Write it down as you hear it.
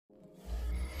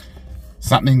What's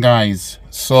happening, guys?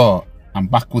 So I'm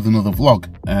back with another vlog,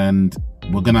 and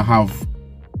we're gonna have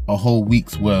a whole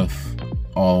week's worth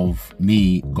of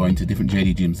me going to different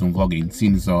JD gyms and vlogging,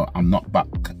 seeing as though I'm not back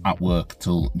at work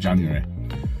till January.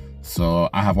 So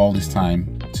I have all this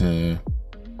time to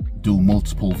do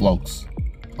multiple vlogs,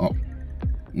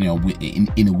 you know,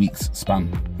 in a week's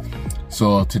span.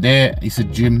 So today it's a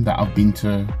gym that I've been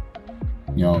to,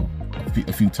 you know,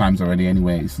 a few times already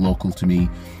anyway. It's local to me,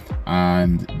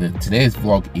 and today's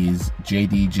vlog is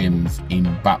JD gyms in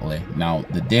Batley. Now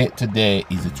the date today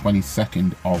is the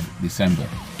 22nd of December,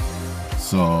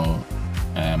 so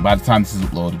by the time this is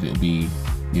uploaded it'll be,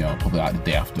 you know, probably like the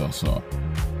day after or so,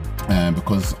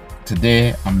 because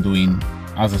today I'm doing,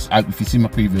 if you see my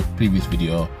previous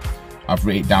video, I've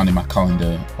written down in my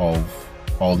calendar of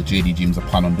all the JD gyms I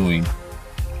plan on doing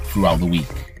throughout the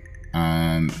week,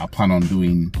 and I plan on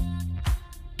doing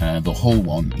the whole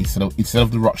one instead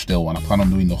of the Rochdale one. I plan on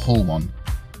doing the whole one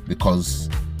because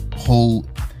the whole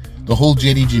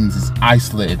JD gyms is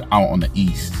isolated out on the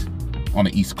east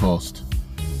coast,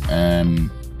 and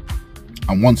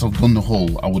once I've done the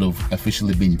whole, I would have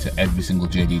officially been to every single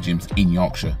JD gyms in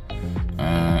Yorkshire,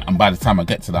 and by the time I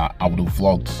get to that, I would have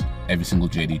vlogged every single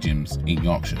JD gyms in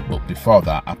Yorkshire. But before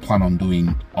that, I plan on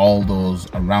doing all those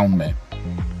around me,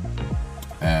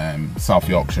 South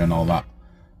Yorkshire and all that,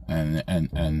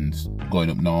 and going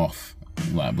up north,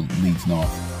 like Leeds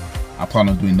north. I plan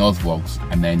on doing those vlogs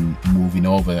and then moving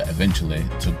over eventually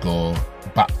to go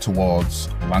back towards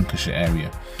Lancashire area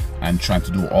and trying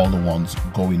to do all the ones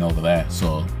going over there.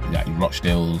 So yeah,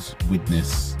 Rochdale's,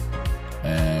 Widnes,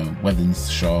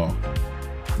 Wethenshaw,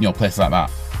 you know, places like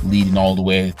that, leading all the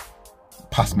way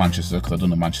past Manchester, because I've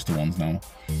done the Manchester ones now,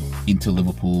 into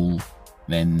Liverpool,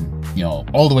 then, you know,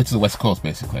 all the way to the west coast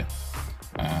basically.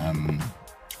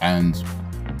 And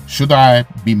should I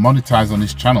be monetized on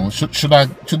this channel, should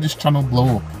this channel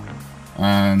blow up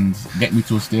and get me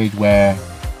to a stage where,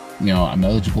 you know, I'm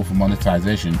eligible for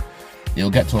monetization,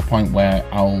 it'll get to a point where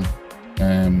I'll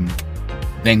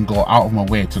then go out of my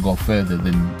way to go further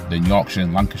than Yorkshire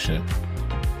and Lancashire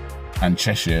and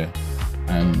Cheshire,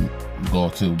 and go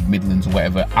to Midlands or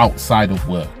whatever outside of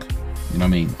work, you know what I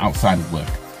mean, outside of work.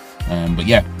 But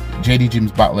yeah, JD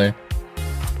gyms Batley,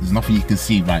 there's nothing you can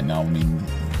see right now. I mean,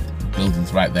 the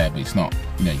building's right there, but it's not,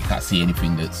 you know, you can't see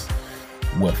anything that's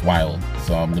worthwhile.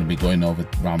 So I'm going to be going over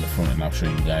around the front and I'll show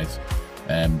you guys.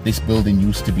 This building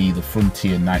used to be the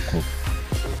Frontier nightclub.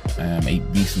 It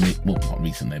recently, well, not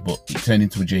recently, but it turned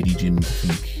into a JD gym, I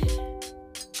think,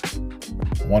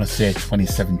 I want to say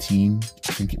 2017,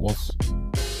 I think it was,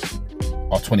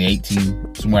 or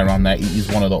 2018, somewhere around there. It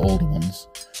is one of the older ones.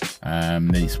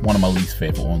 It's one of my least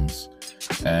favourite ones.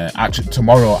 Actually,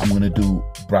 tomorrow I'm going to do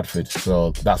Bradford,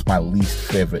 so that's my least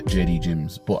favourite JD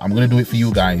gyms, but I'm going to do it for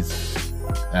you guys.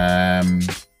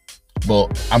 But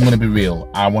I'm going to be real,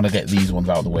 I want to get these ones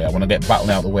out of the way. I want to get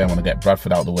Batley out of the way, I want to get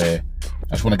Bradford out of the way.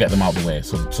 I just want to get them out of the way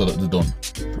so that they're done.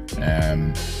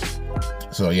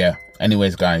 So yeah,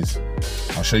 anyways guys,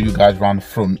 I'll show you guys around the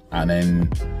front, and then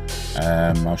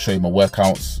I'll show you my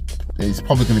workouts. It's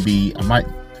probably going to be, I might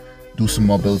do some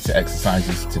mobility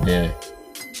exercises today,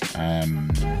 a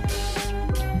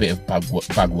bit of bag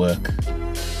work,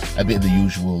 a bit of the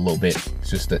usual, a little bit. It's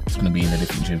just that it's going to be in a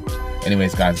different gym.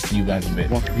 Anyways guys, see you guys in a bit.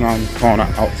 Walking around the corner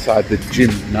outside the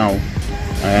gym now.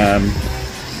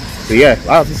 So yeah, like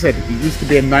I said, it used to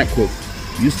be a nightclub.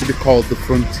 It used to be called the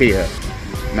Frontier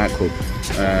nightclub.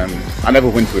 I never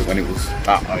went to it when it was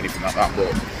that or anything like that,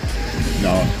 but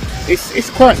no, it's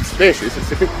quite spacious.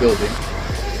 It's a big building.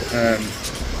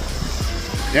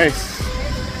 Yes,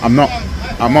 I'm not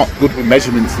good with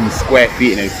measurements and square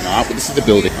feet and anything like that, but this is the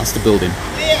building. That's the building.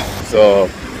 So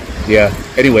yeah.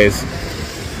 Anyways,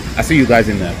 I'll see you guys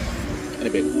in there in a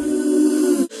bit.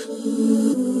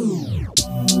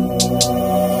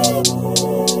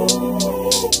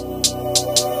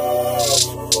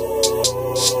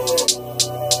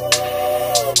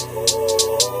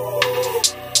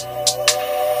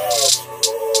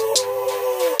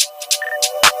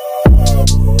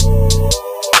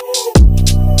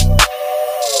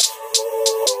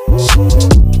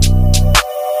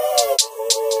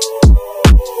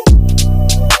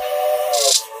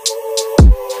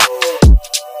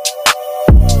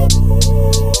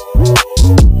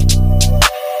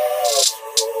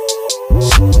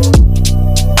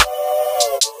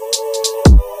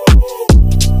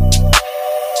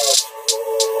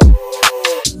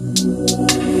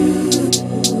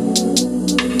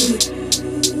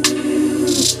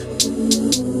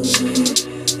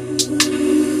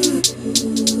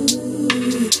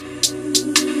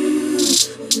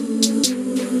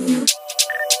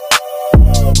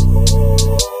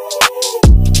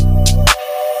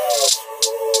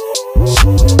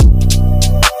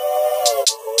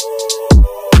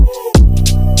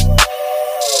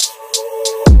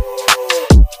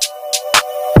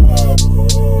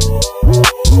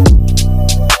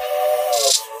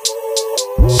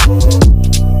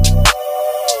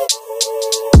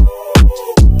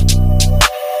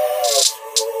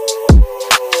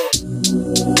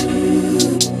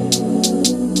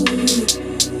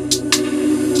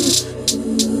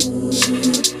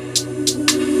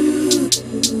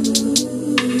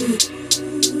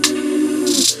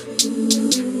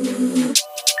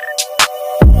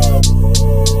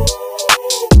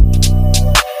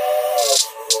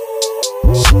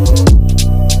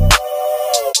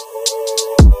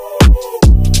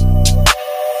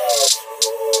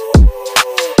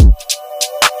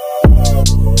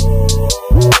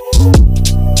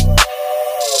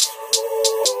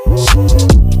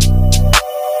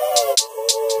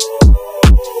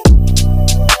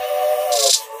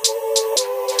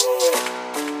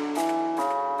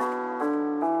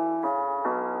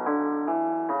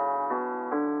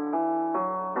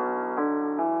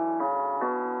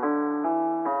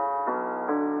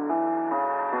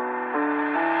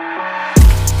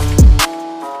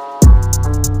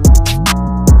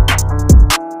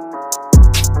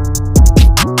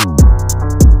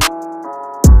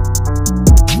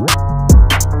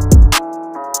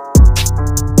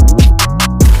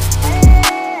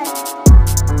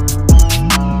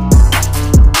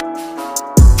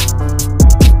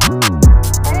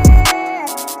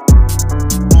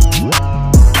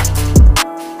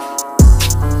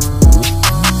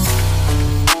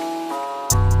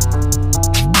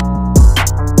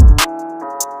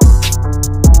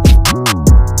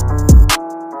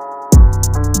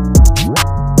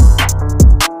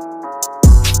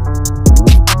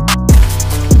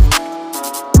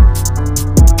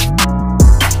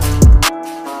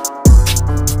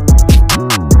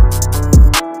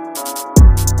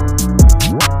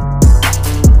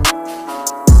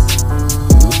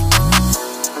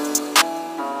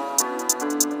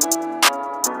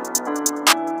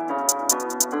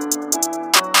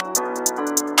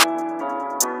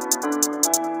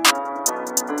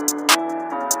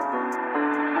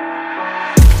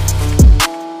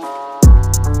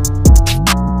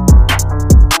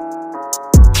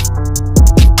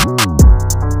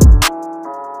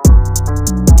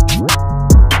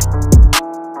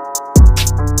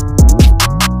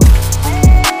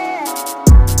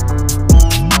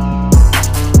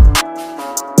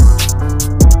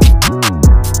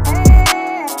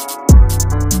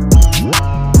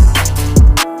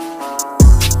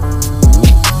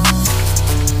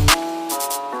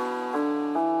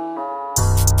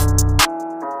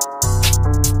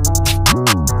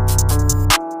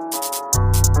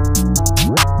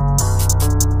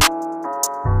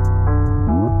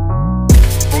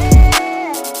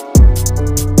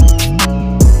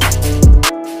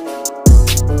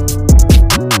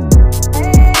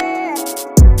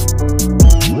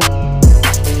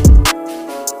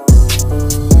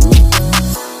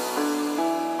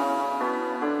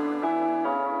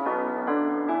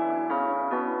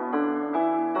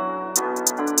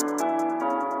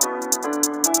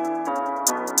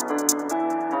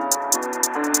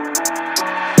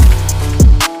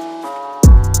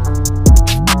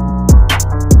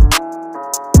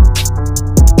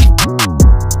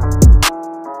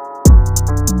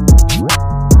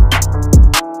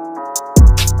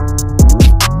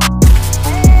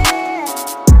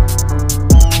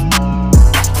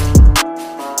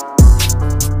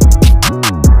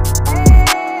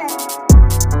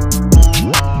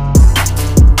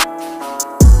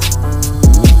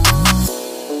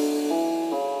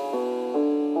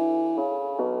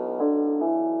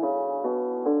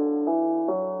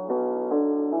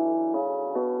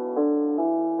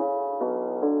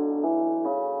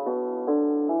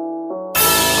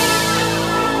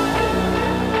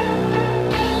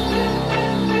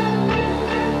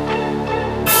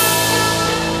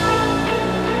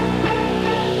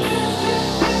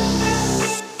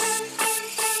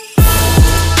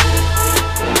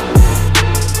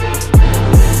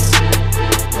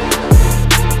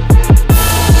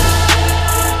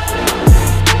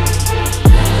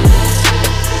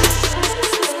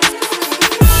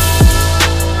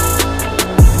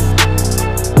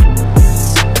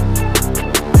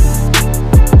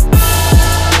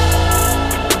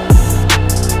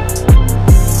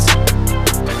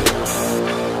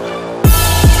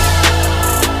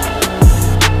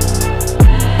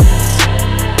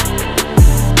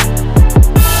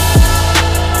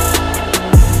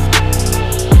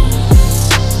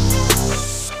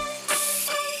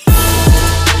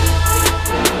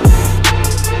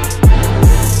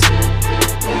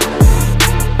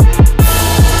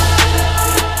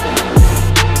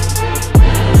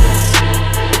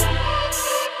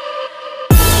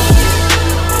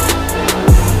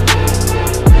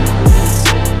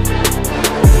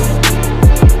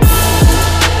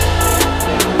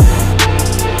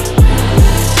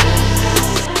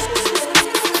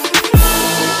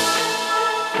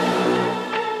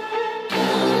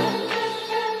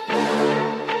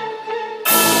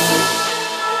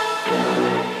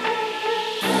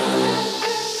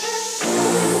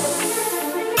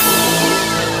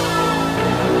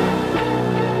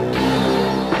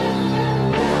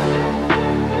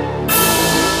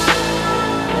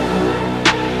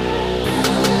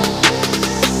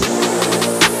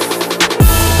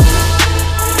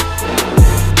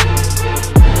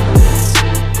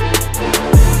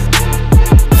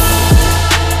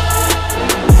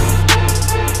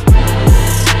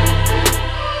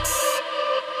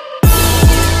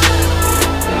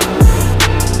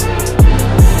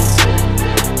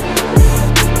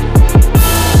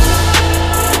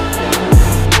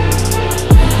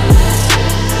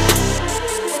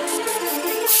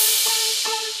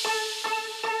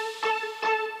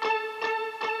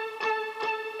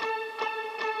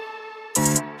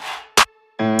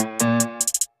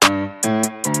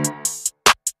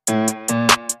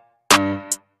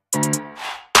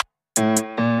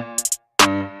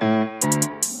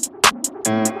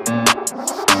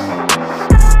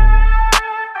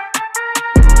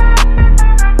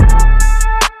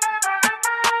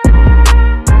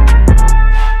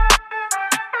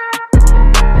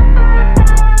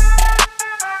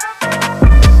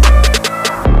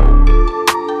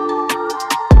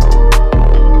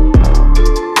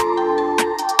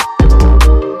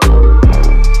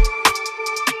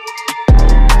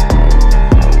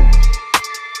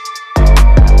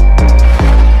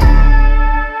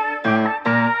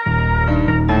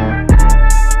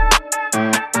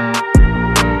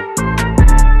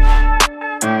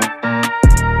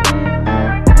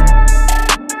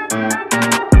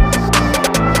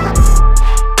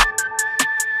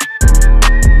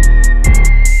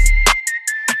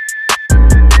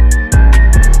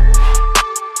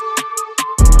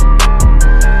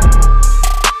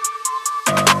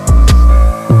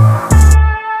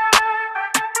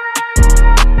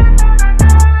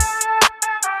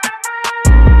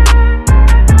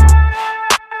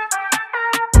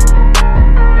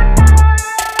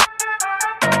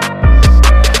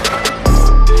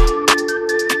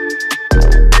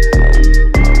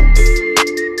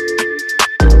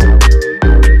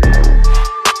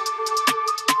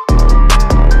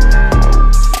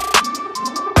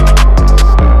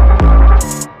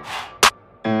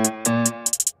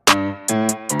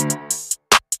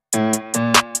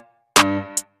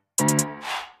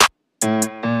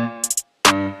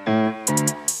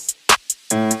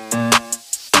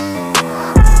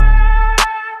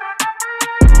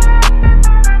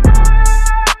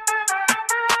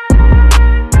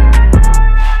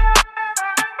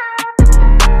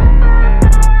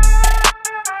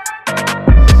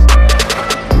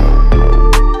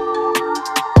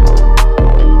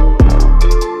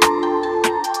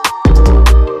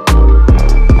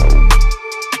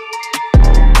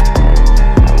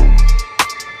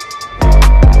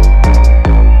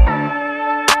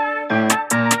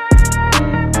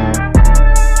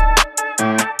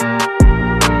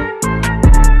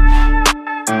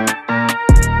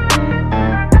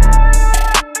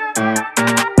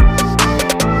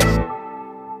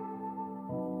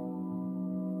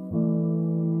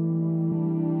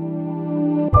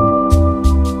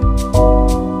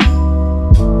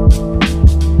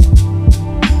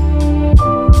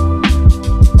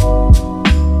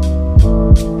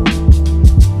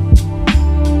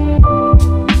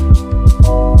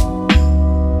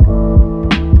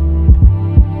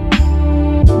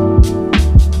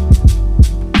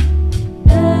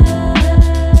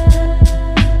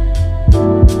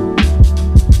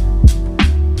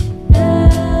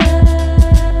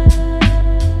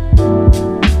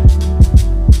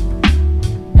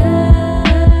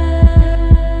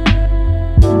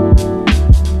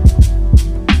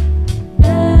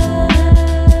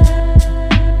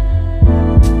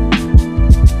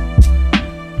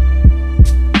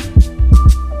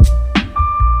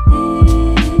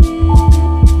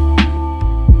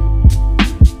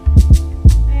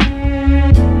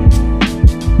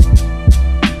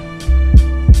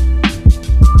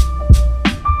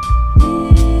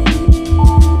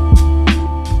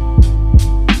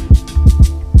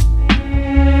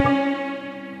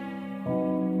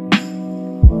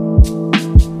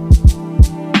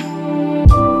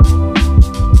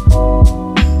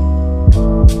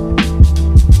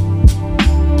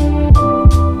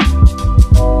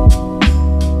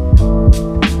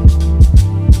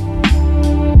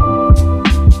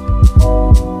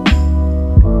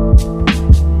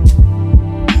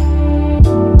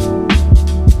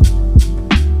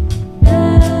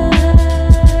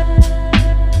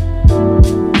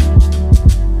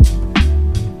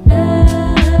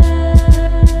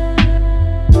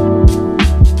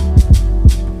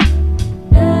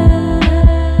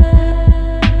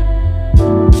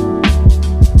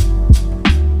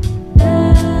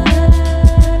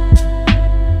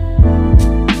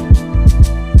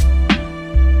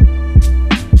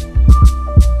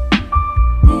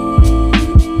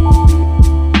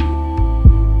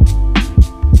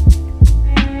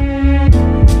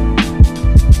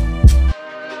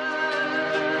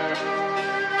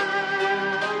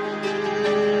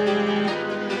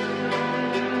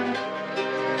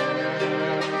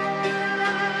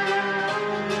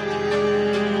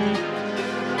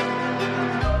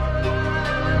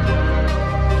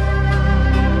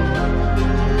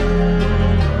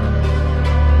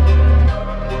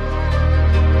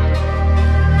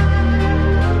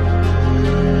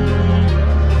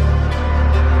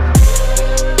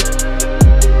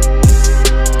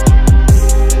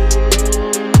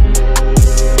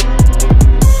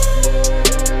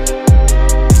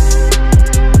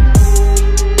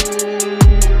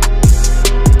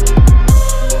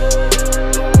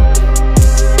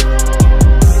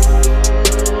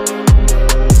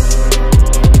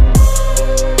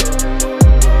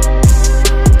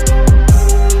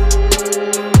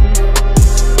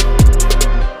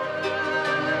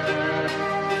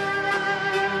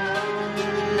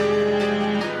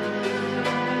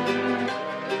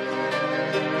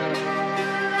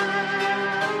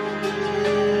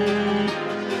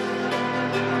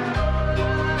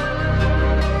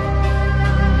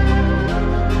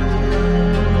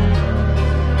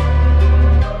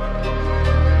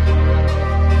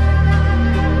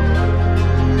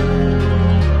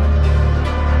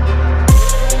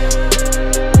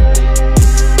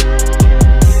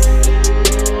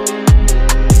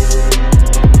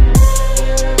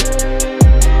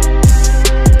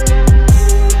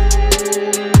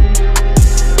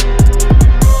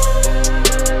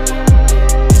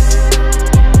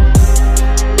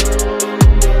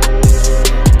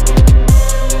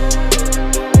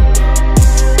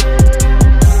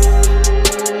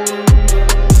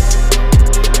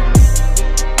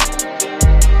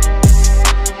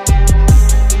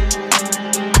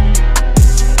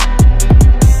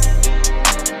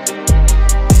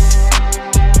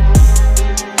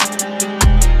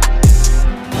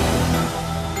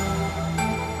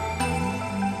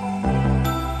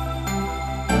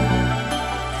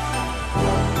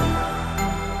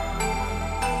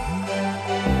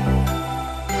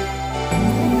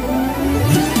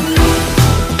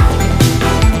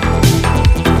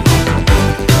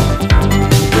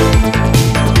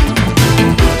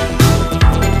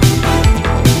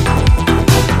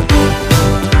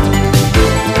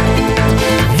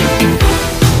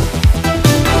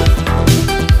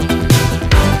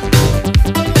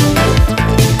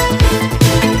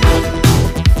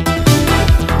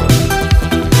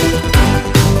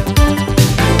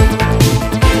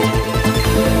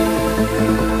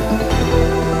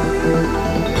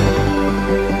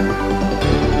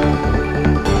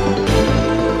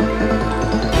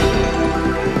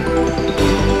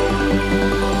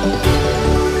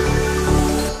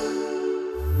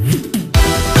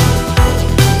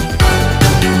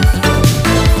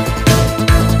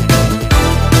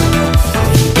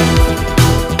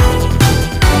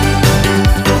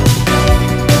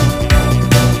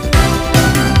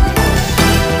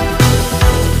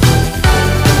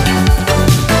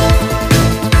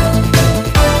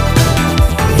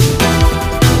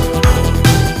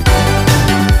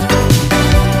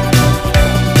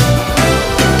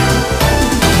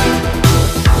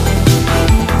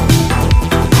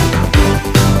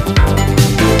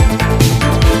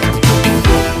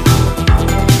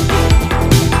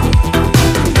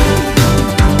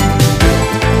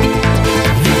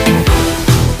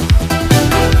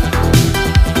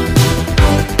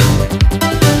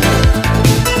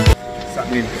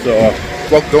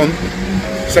 vlog done,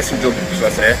 session done, should I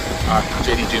say, at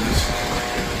JD Gyms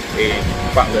in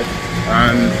Batley.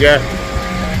 And yeah,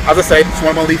 as I said, it's one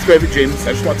of my least favourite gyms.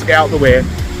 I just want to get out of the way.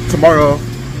 Tomorrow,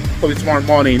 probably tomorrow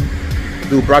morning,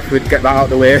 do Bradford, get that out of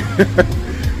the way. You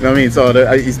know what I mean? So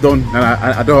it's done, and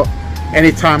I don't,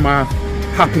 anytime I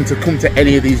happen to come to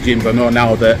any of these gyms, I know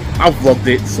now that I've vlogged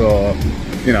it, so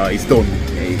you know, it's done.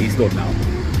 It's done now.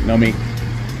 You know what I mean?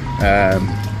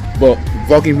 But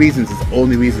vlogging reasons is the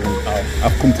only reason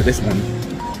I've come to this one,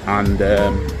 and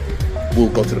we'll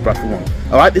go to the Bradford one.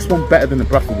 I like this one better than the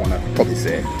Bradford one, I'd probably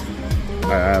say.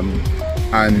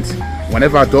 And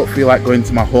whenever I don't feel like going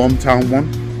to my hometown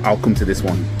one, I'll come to this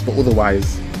one. But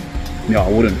otherwise, you know, I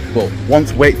wouldn't. But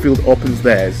once Wakefield opens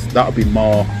theirs, that'll be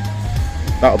more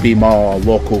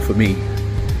local for me.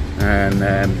 And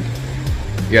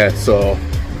yeah, so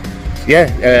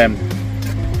yeah.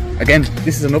 Again,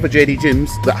 this is another JD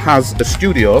Gyms that has a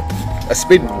studio, a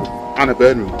spin room, and a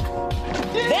burn room.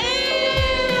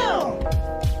 Damn!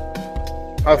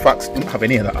 Halifax didn't have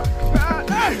any of that.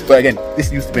 But again,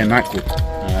 this used to be a nightclub,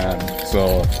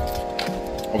 so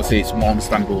obviously it's more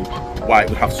understandable why it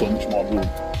would have so much more room.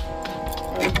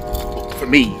 But for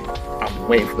me, I'm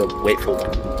waiting for the Wakefield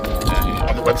one.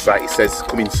 On the website it says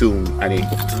coming soon, and it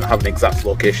doesn't have an exact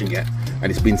location yet, and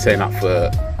it's been saying that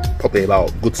for probably about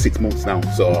a good 6 months now,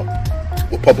 so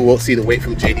we probably won't see the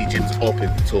Wakefield JD Gyms open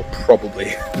until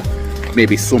probably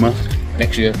maybe summer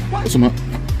next year or something.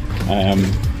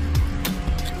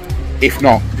 If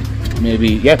not, maybe,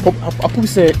 yeah, I'll probably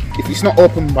say if it's not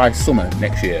open by summer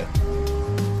next year,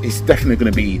 it's definitely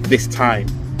going to be this time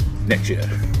next year. You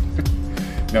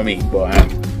know what I mean? But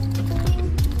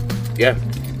yeah,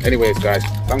 anyways guys,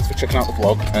 thanks for checking out the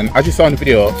vlog. And as you saw in the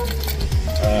video,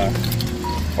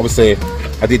 obviously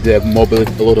I did a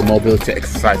load of mobility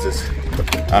exercises.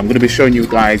 I'm going to be showing you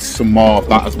guys some more of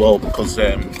that as well, because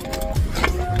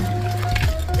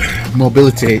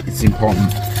mobility is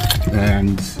important.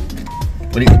 And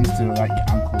when it comes to like your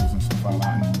ankles and stuff like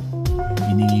that,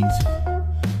 and your knees,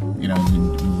 you know,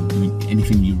 doing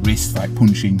anything, your wrists, like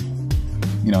punching,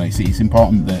 you know, it's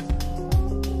important that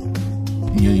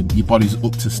your body's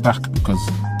up to stack, because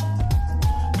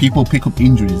people pick up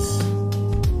injuries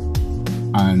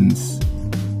and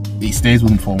it stays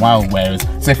with them for a while. Whereas,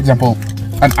 say for example,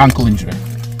 an ankle injury,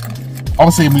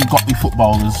 obviously we've got the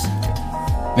footballers,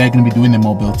 they're going to be doing their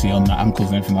mobility on their ankles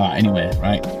and everything like that anyway,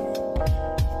 right?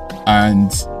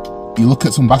 And you look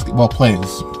at some basketball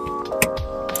players,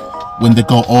 when they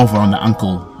go over on the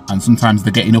ankle and sometimes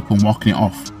they're getting up and walking it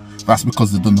off, that's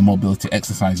because they've done the mobility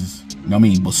exercises, you know what I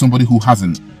mean? But somebody who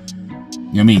hasn't, you know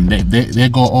what I mean, they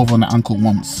go over on the ankle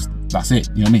once, that's it,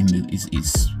 you know what I mean?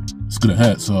 It's gonna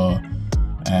hurt. So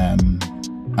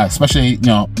especially, you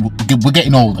know, we're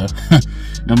getting older. You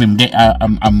know what I mean?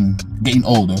 I'm getting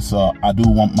older, so I do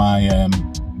want my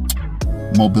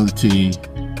mobility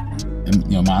and,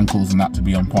 you know, my ankles and that to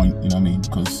be on point, you know what I mean?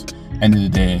 Because end of the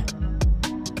day,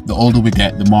 the older we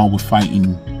get, the more we're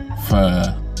fighting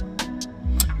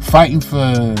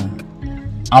for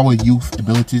our youth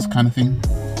abilities, kind of thing. You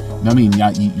know what I mean?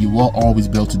 Yeah, you won't always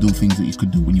be able to do things that you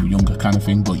could do when you were younger, kind of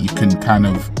thing, but you can kind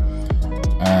of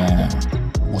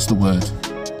what's the word?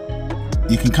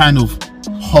 You can kind of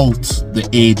halt the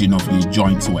aging of your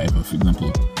joints or whatever, for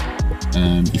example,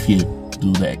 if you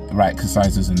do the right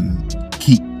exercises and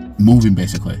keep moving,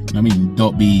 basically, you know what I mean?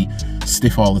 Don't be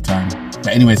stiff all the time. But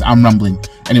anyways, I'm rambling.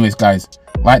 Anyways guys,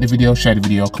 like the video, share the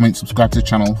video, comment, subscribe to the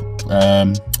channel,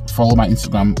 follow my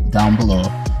Instagram down below.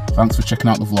 Thanks for checking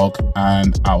out the vlog,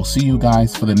 and I'll see you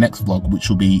guys for the next vlog, which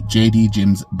will be JD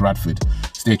Gyms Bradford.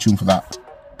 Stay tuned for that.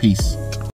 Peace.